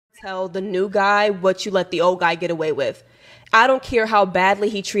tell the new guy what you let the old guy get away with. I don't care how badly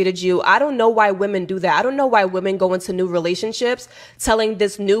he treated you. I don't know why women do that. I don't know why women go into new relationships telling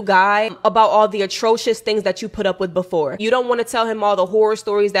this new guy about all the atrocious things that you put up with before. You don't want to tell him all the horror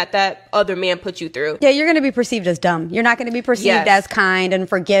stories that other man put you through. Yeah, you're going to be perceived as dumb. You're not going to be perceived as kind and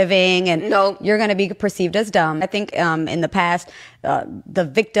forgiving. And no, you're going to be perceived as dumb. I think in the past,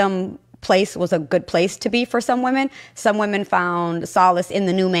 the victim place was a good place to be for some women. Some women found solace in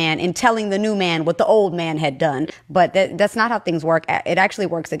the new man, in telling the new man what the old man had done. But that's not how things work. It actually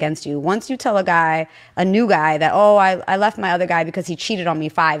works against you. Once you tell a new guy that, oh, I left my other guy because he cheated on me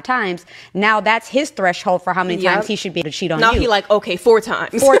 5 times, now that's his threshold for how many times he should be able to cheat on you. Now he like, okay, 4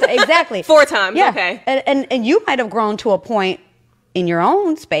 times. Exactly. 4 times, yeah. Okay. And you might have grown to a point in your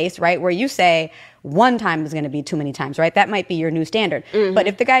own space, right, where you say, 1 time is going to be too many times, right? That might be your new standard. Mm-hmm. But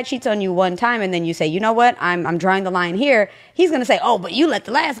if the guy cheats on you 1 time and then you say, you know what, I'm drawing the line here, he's going to say, oh, but you let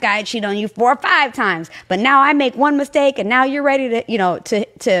the last guy cheat on you 4 or 5 times. But now I make 1 mistake and now you're ready to,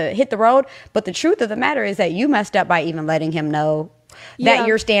 to hit the road. But the truth of the matter is that you messed up by even letting him know that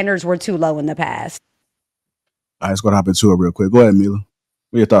your standards were too low in the past. All right, let's go hop into it real quick. Go ahead, Mila.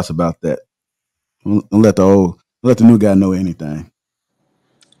 What are your thoughts about that? Don't let the new guy know anything.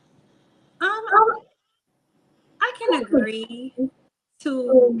 I can agree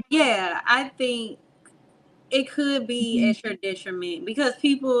to, I think it could be at your detriment because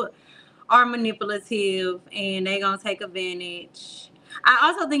people are manipulative and they're going to take advantage. I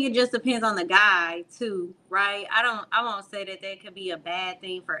also think it just depends on the guy too, right? I won't say that could be a bad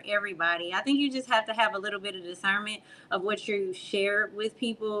thing for everybody. I think you just have to have a little bit of discernment of what you share with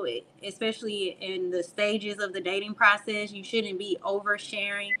people, especially in the stages of the dating process. You shouldn't be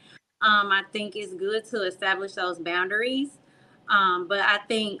oversharing. I think it's good to establish those boundaries. But I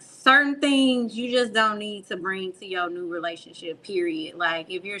think certain things you just don't need to bring to your new relationship, period. Like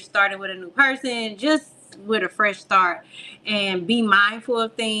if you're starting with a new person, just with a fresh start and be mindful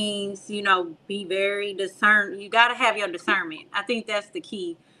of things, be very discerned. You got to have your discernment. I think that's the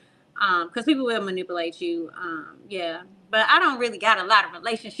key. Because people will manipulate you. But I don't really got a lot of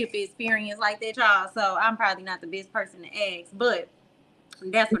relationship experience like that, y'all. So I'm probably not the best person to ask, but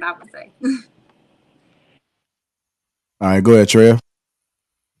that's what I would say. All right, go ahead, Trev.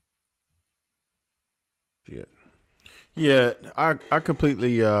 Yeah, I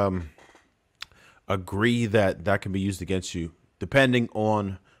completely agree that can be used against you depending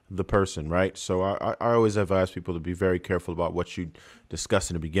on the person, right? So I always advise people to be very careful about what you discuss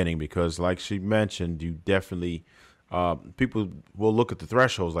in the beginning because, like she mentioned, you definitely people will look at the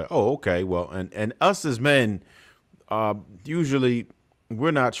thresholds like, oh, okay, well, and us as men, usually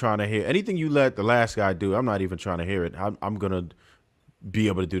we're not trying to hear anything you let the last guy do. I'm not even trying to hear it. I'm gonna be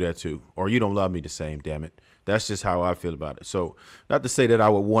able to do that too, or you don't love me the same. Damn it. That's just how I feel about it. So not to say that I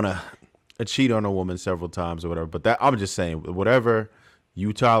would want to cheat on a woman several times or whatever, but that I'm just saying whatever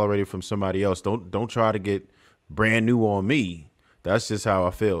you tolerated from somebody else, don't try to get brand new on me. That's just how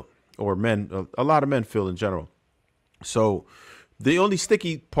I feel, or a lot of men feel in general. So the only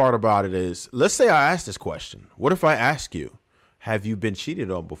sticky part about it is, let's say I ask this question. What if I ask you, have you been cheated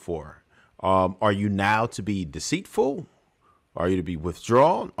on before? Are you now to be deceitful? Are you to be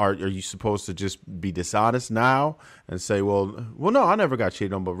withdrawn? Are you supposed to just be dishonest now and say, well, no, I never got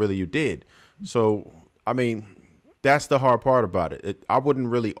cheated on, but really you did. So, I mean, that's the hard part about it. I wouldn't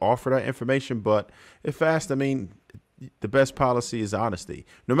really offer that information, but if asked, I mean, the best policy is honesty.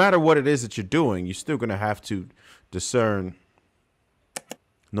 No matter what it is that you're doing, you're still going to have to discern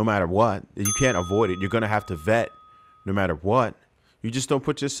no matter what. You can't avoid it. You're going to have to vet no matter what. You just don't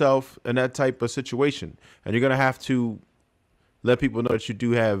put yourself in that type of situation. And you're going to have to let people know that you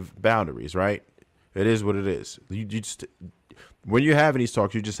do have boundaries, right? It is what it is. You just, when you're having these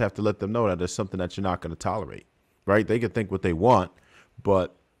talks, you just have to let them know that there's something that you're not going to tolerate, right? They can think what they want,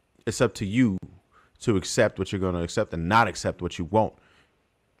 but it's up to you to accept what you're going to accept and not accept what you won't.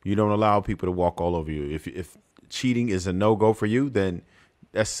 You don't allow people to walk all over you. If cheating is a no-go for you, then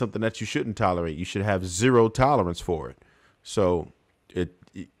that's something that you shouldn't tolerate. You should have 0 tolerance for it. So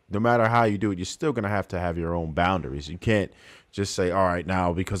no matter how you do it, you're still going to have your own boundaries. You can't just say, all right,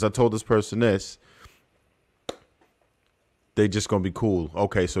 now, because I told this person this, they just going to be cool.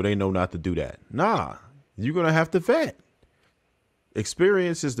 Okay, so they know not to do that. Nah, you're going to have to vet.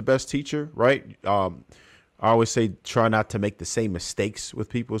 Experience is the best teacher, right? I always say try not to make the same mistakes with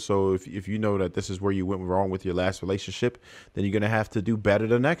people. So if you know that this is where you went wrong with your last relationship, then you're going to have to do better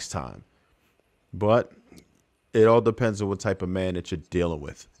the next time. But it all depends on what type of man that you're dealing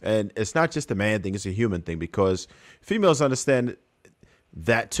with. And it's not just a man thing, it's a human thing, because females understand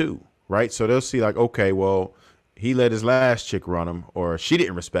that too, right? So they'll see like, okay, well, he let his last chick run him, or she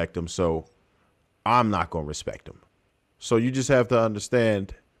didn't respect him, so I'm not going to respect him. So you just have to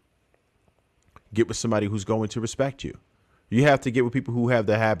understand, get with somebody who's going to respect you. You have to get with people who have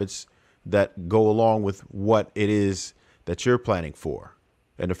the habits that go along with what it is that you're planning for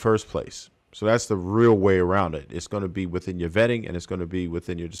in the first place. So that's the real way around it. It's going to be within your vetting, and it's going to be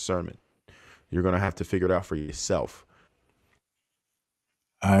within your discernment. You're going to have to figure it out for yourself.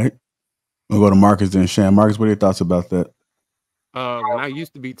 All right. We'll go to Marcus then. Shan, Marcus, what are your thoughts about that? When I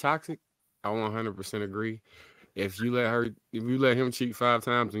used to be toxic, I 100% agree. If you let him cheat 5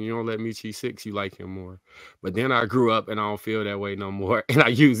 times and you don't let me cheat 6, you like him more. But then I grew up and I don't feel that way no more. And I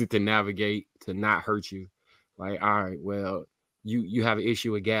use it to navigate, to not hurt you. Like, all right, well, you have an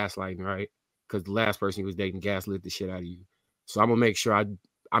issue with gaslighting, right? Because the last person you was dating gaslit the shit out of you. So I'm gonna make sure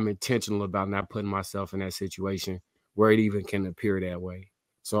I'm intentional about not putting myself in that situation where it even can appear that way.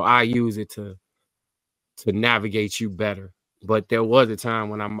 So I use it to navigate you better. But there was a time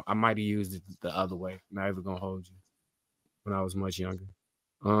when I might have used it the other way. Not even gonna hold you. When I was much younger.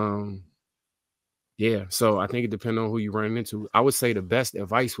 Yeah. So I think it depends on who you run into. I would say the best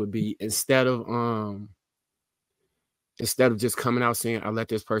advice would be instead of just coming out saying I let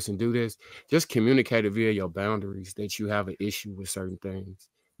this person do this, just communicate it via your boundaries that you have an issue with certain things.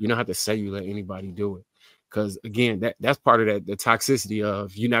 You don't have to say you let anybody do it. Because again, that's part of that the toxicity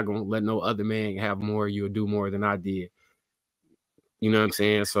of you're not gonna let no other man have more, you'll do more than I did. You know what I'm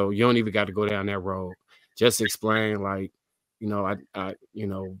saying? So you don't even got to go down that road. Just explain like, I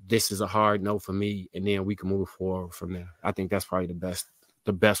this is a hard no for me, and then we can move forward from there. I think that's probably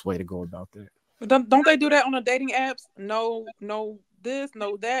the best way to go about that. Don't they do that on the dating apps? No, this,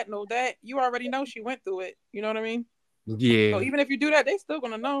 no that, no that. You already know she went through it. You know what I mean? Yeah. So even if you do that, they still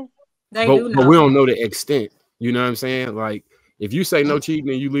gonna know. They do know. But we don't know the extent. You know what I'm saying? Like if you say no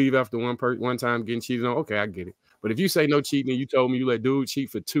cheating and you leave after one time getting cheated on, okay, I get it. But if you say no cheating and you told me you let dude cheat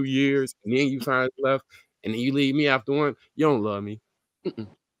for 2 years and then you finally left and then you leave me after one, you don't love me. Maybe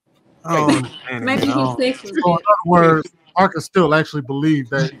he's sexual. So in other words, Marcus still actually believes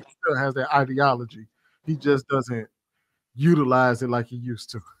that he still has that ideology. He just doesn't utilize it like he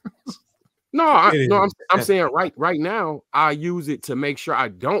used to. I'm saying right now I use it to make sure I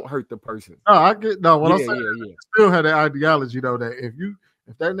don't hurt the person. No, I get what I'm saying. I still have that ideology though that if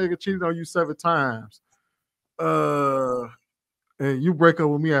that nigga cheated on you 7 times, and you break up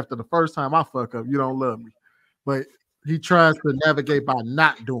with me after the first time I fuck up, you don't love me. But he tries to navigate by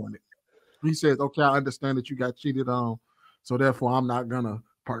not doing it. He says, okay, I understand that you got cheated on, so therefore I'm not gonna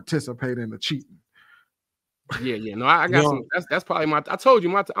participate in the cheating. Yeah. No, I got some. That's probably I told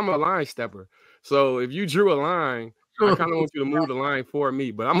you I'm a line stepper. So if you drew a line, I kind of want you to move the line for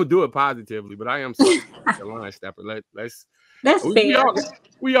me, but I'm gonna do it positively. But I am a line stepper. That's fair.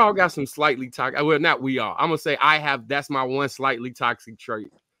 We all got some slightly toxic. Well, not we all. I'm gonna say I have. That's my one slightly toxic trait.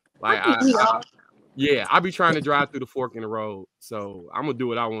 Like I be trying to drive through the fork in the road. So I'm gonna do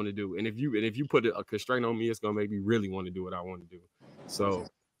what I want to do. And if you put a constraint on me, it's gonna make me really want to do what I want to do. So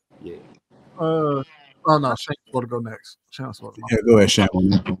yeah. Oh no, Shane's supposed to go next. Yeah, go ahead, Shane.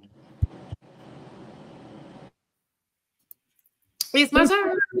 It's my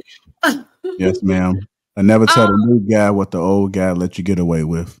turn. Yes, ma'am. I never tell the new guy what the old guy let you get away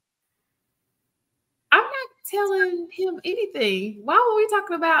with. I'm not telling him anything. Why were we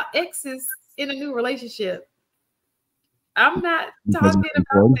talking about exes in a new relationship? I'm not talking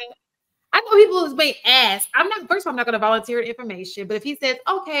about that. I know people may ask. First of all, I'm not going to volunteer information. But if he says,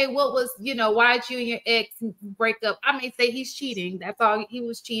 okay, what was, why did you and your ex break up? I may say he's cheating. That's all. He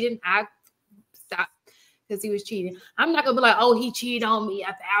was cheating. I stopped because he was cheating. I'm not going to be like, oh, he cheated on me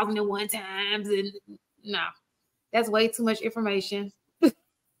 1,001 times. And no, that's way too much information.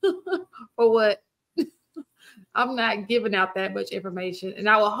 For what? I'm not giving out that much information. And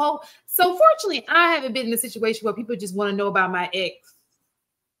I will hope. So fortunately, I haven't been in a situation where people just want to know about my ex.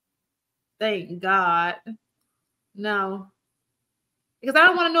 Thank God. No. Because I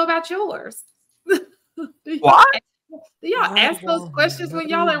don't want to know about yours. What? Do y'all ask those questions when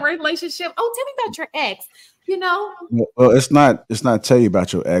y'all in a relationship? Oh, tell me about your ex. Well, it's not tell you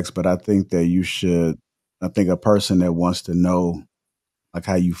about your ex, but I think that you should. I think a person that wants to know like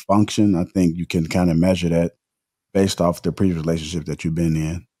how you function, I think you can kind of measure that based off the previous relationship that you've been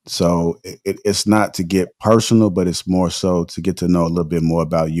in. So it's not to get personal, but it's more so to get to know a little bit more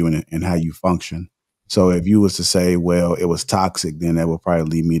about you and how you function. So if you was to say, well, it was toxic, then that would probably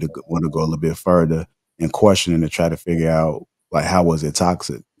lead me to want to go a little bit further and question and to try to figure out like how was it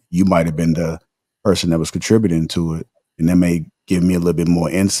toxic? You might have been the person that was contributing to it, and that may give me a little bit more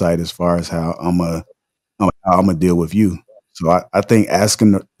insight as far as how I'm gonna deal with you. So I think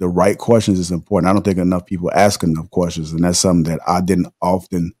asking the right questions is important. I don't think enough people ask enough questions, and that's something that I didn't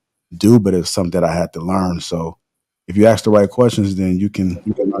often do, but it's something that I had to learn. So if you ask the right questions, then you can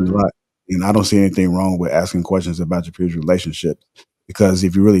learn a lot. And I don't see anything wrong with asking questions about your previous relationship, because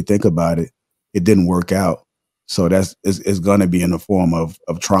if you really think about it, it didn't work out. So it's going to be in the form of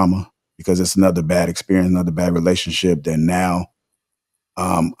trauma, because it's another bad experience, another bad relationship that now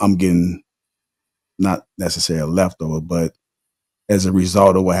I'm getting, not necessarily a leftover, but as a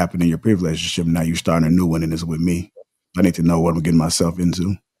result of what happened in your previous relationship, now you're starting a new one, and it's with me. I need to know what I'm getting myself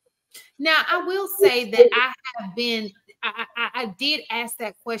into. Now, I will say that I have been, I did ask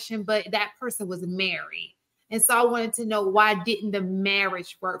that question, but that person was married. And so I wanted to know, why didn't the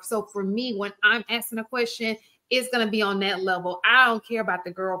marriage work? So for me, when I'm asking a question, it's going to be on that level. I don't care about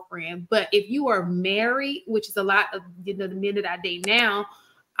the girlfriend. But if you are married, which is a lot of, the men that I date now,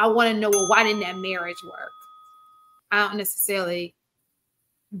 I want to know, well, why didn't that marriage work? I don't necessarily,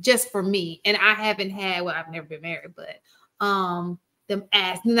 just for me. And I haven't had, well, I've never been married, but them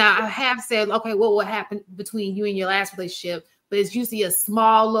ask. Now I have said, okay, what will happen between you and your last relationship? But it's usually a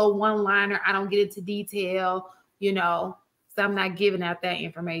small little one-liner. I don't get into detail, so I'm not giving out that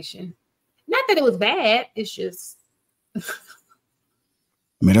information. Not that it was bad. It's just I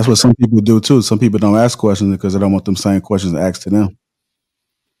mean, that's what some people do too. Some people don't ask questions because they don't want them same questions asked to them.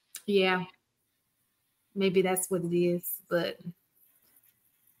 Yeah. Maybe that's what it is. But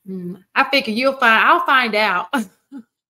I figure I'll find out.